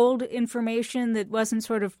photograph, old information that wasn't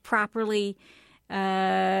sort of properly,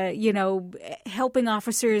 helping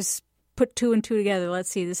officers put 2 and 2 together.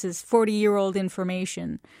 Let's see, this is 40-year-old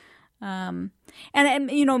information. I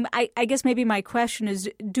guess maybe my question is,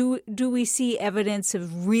 do we see evidence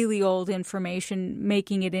of really old information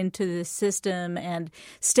making it into the system and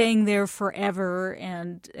staying there forever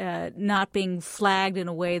and not being flagged in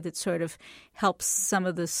a way that sort of helps some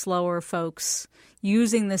of the slower folks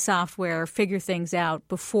using the software figure things out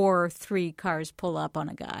before 3 cars pull up on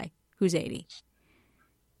a guy who's 80?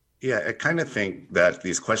 Yeah, I kind of think that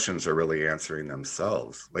these questions are really answering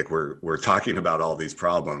themselves. Like we're talking about all these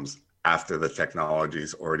problems after the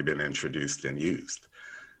technology's already been introduced and used.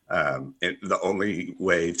 The only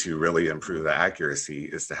way to really improve the accuracy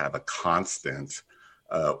is to have a constant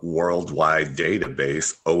worldwide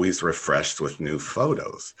database, always refreshed with new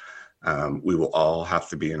photos. We will all have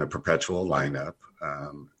to be in a perpetual lineup,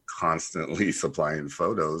 constantly supplying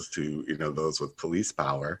photos to those with police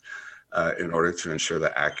power. in order to ensure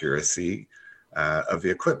the accuracy of the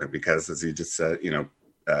equipment. Because as you just said,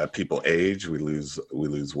 people age, we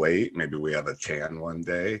lose weight. Maybe we have a tan one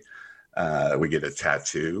day, we get a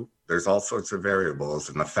tattoo. There's all sorts of variables,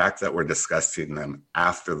 and the fact that we're discussing them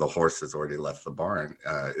after the horse has already left the barn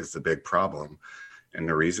is the big problem. And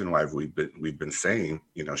the reason why we've been saying,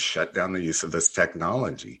 shut down the use of this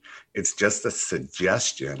technology. It's just a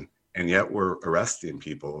suggestion, and yet we're arresting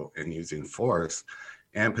people and using force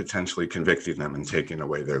and potentially convicting them and taking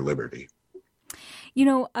away their liberty.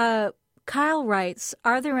 Kyle writes,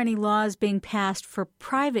 are there any laws being passed for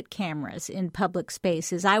private cameras in public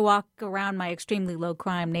spaces? I walk around my extremely low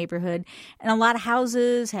crime neighborhood, and a lot of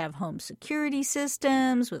houses have home security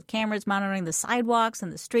systems with cameras monitoring the sidewalks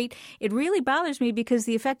and the street. It really bothers me because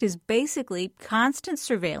the effect is basically constant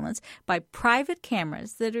surveillance by private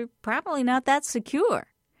cameras that are probably not that secure.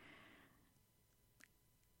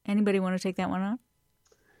 Anybody want to take that one on?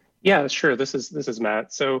 Yeah, sure. This is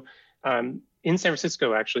Matt. So in San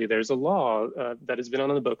Francisco, actually, there's a law that has been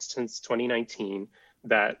on the books since 2019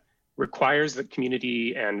 that requires the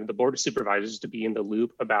community and the board of supervisors to be in the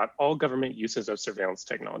loop about all government uses of surveillance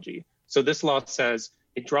technology. So this law says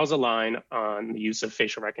it draws a line on the use of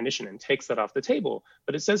facial recognition and takes that off the table.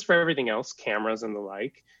 But it says for everything else, cameras and the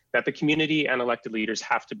like, that the community and elected leaders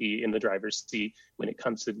have to be in the driver's seat when it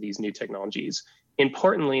comes to these new technologies.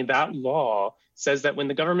 Importantly, that law says that when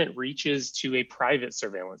the government reaches to a private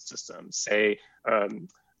surveillance system, say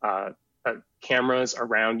cameras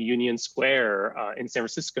around Union Square in San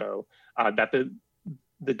Francisco, that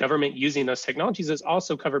the government using those technologies is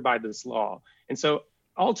also covered by this law. And so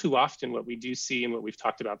all too often what we do see and what we've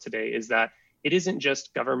talked about today is that it isn't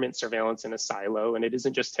just government surveillance in a silo, and it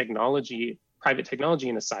isn't just private technology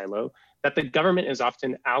in a silo, that the government is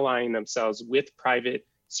often allying themselves with private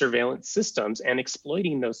surveillance systems and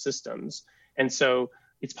exploiting those systems. And so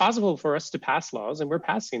it's possible for us to pass laws, and we're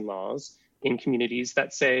passing laws in communities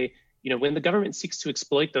that say, when the government seeks to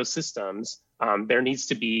exploit those systems, there needs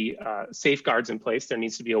to be safeguards in place, there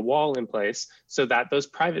needs to be a wall in place so that those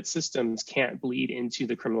private systems can't bleed into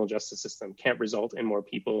the criminal justice system, can't result in more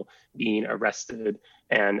people being arrested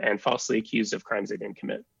and falsely accused of crimes they didn't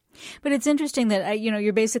commit. But it's interesting that,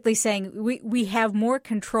 you're basically saying we have more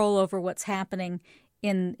control over what's happening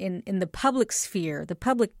in the public sphere, the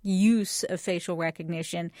public use of facial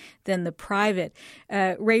recognition than the private.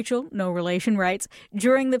 Rachel, no relation, writes,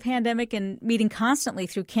 during the pandemic and meeting constantly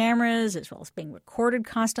through cameras as well as being recorded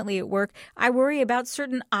constantly at work, I worry about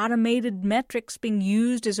certain automated metrics being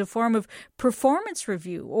used as a form of performance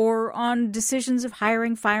review or on decisions of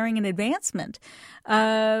hiring, firing, and advancement.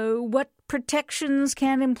 What protections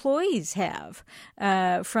can employees have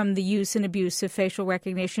from the use and abuse of facial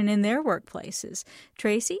recognition in their workplaces?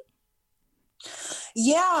 Tracy?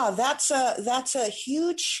 Yeah, that's a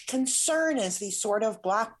huge concern as these sort of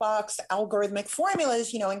black box algorithmic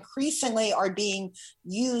formulas, increasingly are being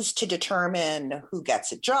used to determine who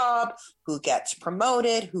gets a job, who gets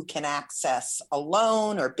promoted, who can access a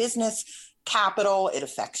loan or business capital. It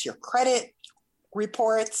affects your credit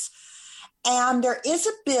reports. And there is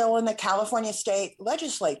a bill in the California State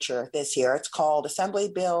Legislature this year. It's called Assembly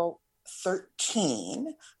Bill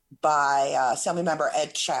 13 by Assemblymember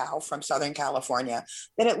Ed Chow from Southern California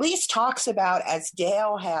that at least talks about, as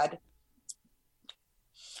Dale had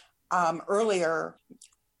earlier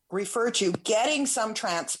referred to, getting some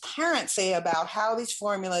transparency about how these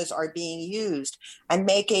formulas are being used and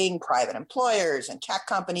making private employers and tech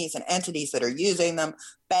companies and entities that are using them,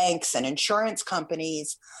 banks and insurance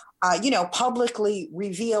companies, publicly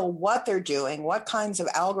reveal what they're doing, what kinds of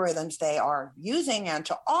algorithms they are using, and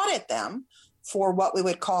to audit them for what we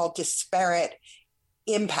would call disparate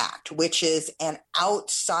impact, which is an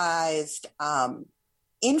outsized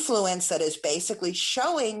influence that is basically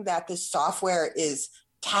showing that the software is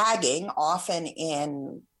tagging, often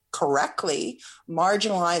incorrectly,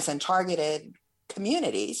 marginalized and targeted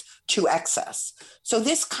communities to excess. So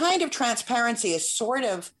this kind of transparency is sort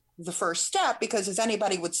of the first step, because as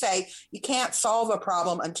anybody would say, you can't solve a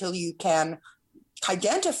problem until you can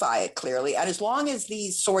identify it clearly. And as long as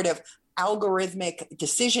these sort of algorithmic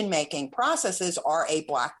decision-making processes are a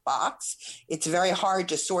black box, it's very hard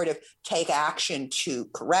to sort of take action to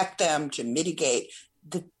correct them, to mitigate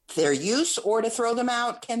their use, or to throw them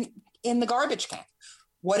out in the garbage can.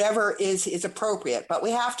 Whatever is appropriate. But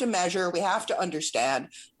we have to measure, we have to understand,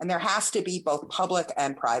 and there has to be both public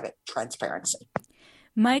and private transparency.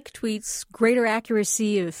 Mike tweets, greater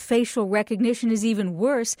accuracy of facial recognition is even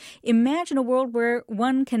worse. Imagine a world where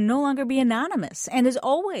one can no longer be anonymous and is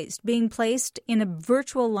always being placed in a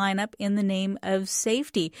virtual lineup in the name of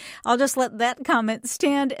safety. I'll just let that comment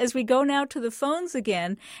stand as we go now to the phones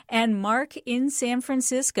again. And Mark in San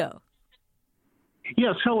Francisco.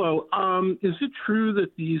 Yes, hello. Is it true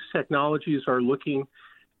that these technologies are looking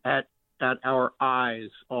at our eyes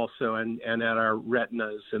also and at our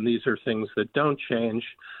retinas, and these are things that don't change?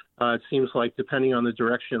 It seems like depending on the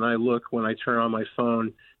direction I look when I turn on my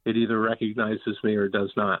phone, it either recognizes me or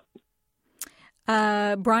does not.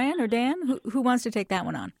 Brian or Dan, who wants to take that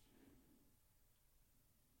one on?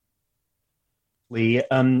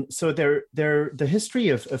 So the history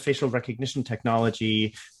of facial recognition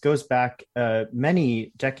technology goes back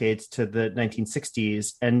many decades to the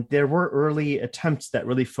 1960s, and there were early attempts that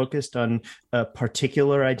really focused on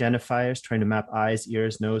particular identifiers, trying to map eyes,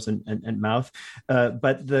 ears, nose, and mouth.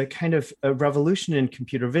 But the kind of revolution in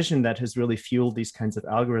computer vision that has really fueled these kinds of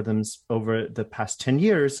algorithms over the past 10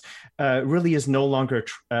 years really is no longer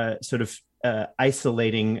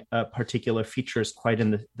isolating particular features quite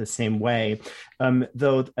in the same way.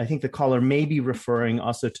 Though I think the caller may be referring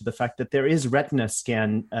also to the fact that there is retina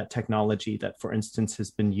scan technology that, for instance, has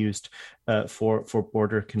been used for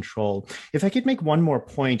border control. If I could make one more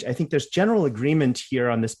point, I think there's general agreement here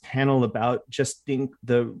on this panel about just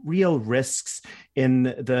the real risks in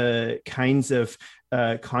the kinds of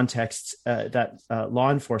contexts that law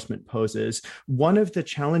enforcement poses. One of the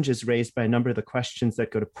challenges raised by a number of the questions that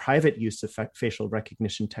go to private use of facial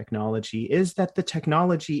recognition technology is that the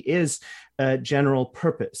technology is general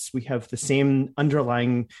purpose. We have the same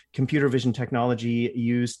underlying computer vision technology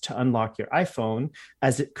used to unlock your iPhone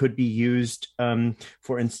as it could be used,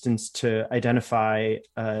 for instance, to identify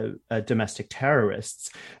domestic terrorists.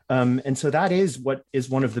 And so that is what is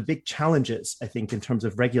one of the big challenges, I think, in terms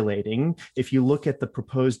of regulating. If you look at the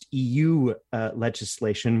proposed EU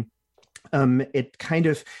legislation, it kind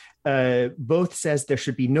of both says there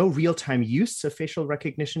should be no real-time use of facial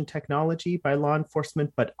recognition technology by law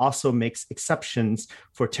enforcement, but also makes exceptions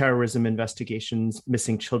for terrorism investigations,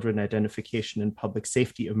 missing children identification, and public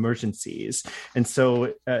safety emergencies. And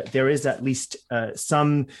so there is at least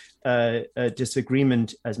some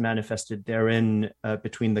disagreement as manifested therein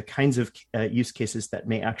between the kinds of use cases that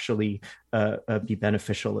may actually be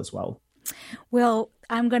beneficial as well. Well,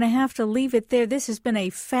 I'm going to have to leave it there. This has been a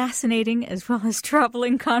fascinating as well as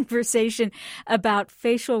troubling conversation about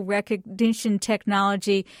facial recognition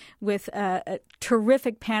technology with a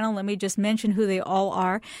terrific panel. Let me just mention who they all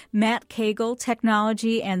are. Matt Cagle,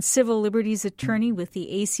 technology and civil liberties attorney with the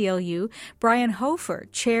ACLU. Brian Hofer,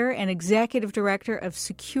 chair and executive director of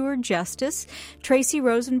Secure Justice. Tracy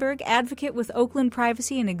Rosenberg, advocate with Oakland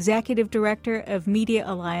Privacy and executive director of Media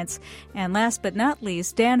Alliance. And last but not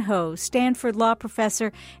least, Dan Ho, Stanford law professor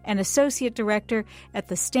and associate director at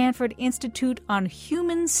the Stanford Institute on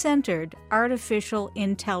Human-Centered Artificial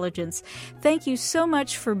Intelligence. Thank you so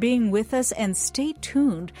much for being with us, and stay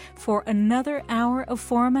tuned for another hour of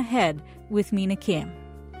Forum Ahead with Mina Kim.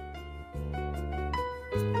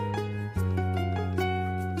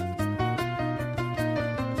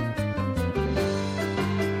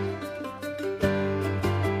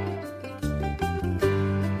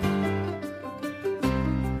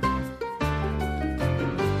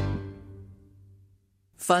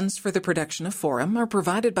 Funds for the production of Forum are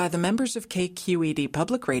provided by the members of KQED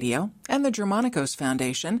Public Radio and the Germanicos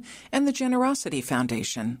Foundation and the Generosity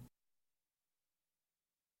Foundation.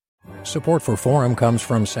 Support for Forum comes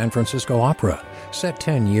from San Francisco Opera. Set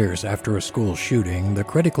 10 years after a school shooting, the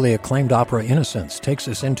critically acclaimed opera Innocence takes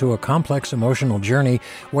us into a complex emotional journey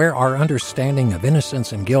where our understanding of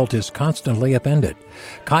innocence and guilt is constantly upended.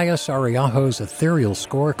 Kaya Sariaho's ethereal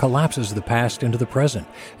score collapses the past into the present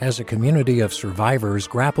as a community of survivors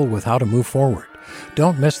grapple with how to move forward.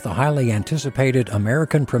 Don't miss the highly anticipated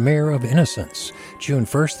American premiere of Innocence, June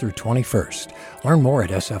 1st through 21st. Learn more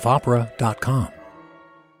at sfopera.com.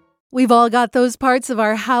 We've all got those parts of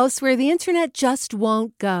our house where the internet just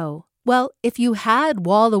won't go. Well, if you had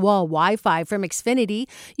wall-to-wall Wi-Fi from Xfinity,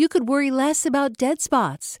 you could worry less about dead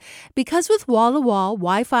spots. Because with wall-to-wall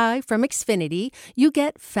Wi-Fi from Xfinity, you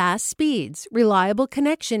get fast speeds, reliable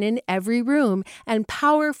connection in every room, and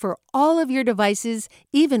power for all of your devices,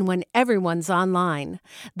 even when everyone's online.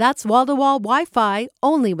 That's wall-to-wall Wi-Fi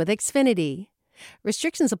only with Xfinity.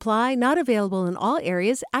 Restrictions apply, not available in all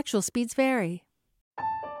areas. Actual speeds vary.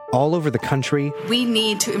 All over the country, we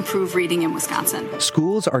need to improve reading in Wisconsin.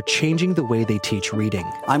 Schools are changing the way they teach reading.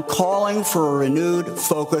 I'm calling for a renewed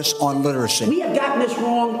focus on literacy. We have gotten this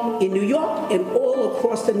wrong in New York and all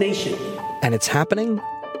across the nation. And it's happening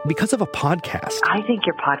because of a podcast. I think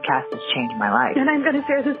your podcast has changed my life. And I'm going to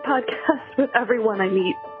share this podcast with everyone I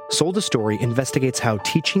meet. Sold a Story investigates how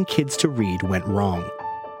teaching kids to read went wrong.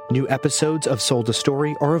 New episodes of Sold a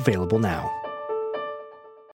Story are available now.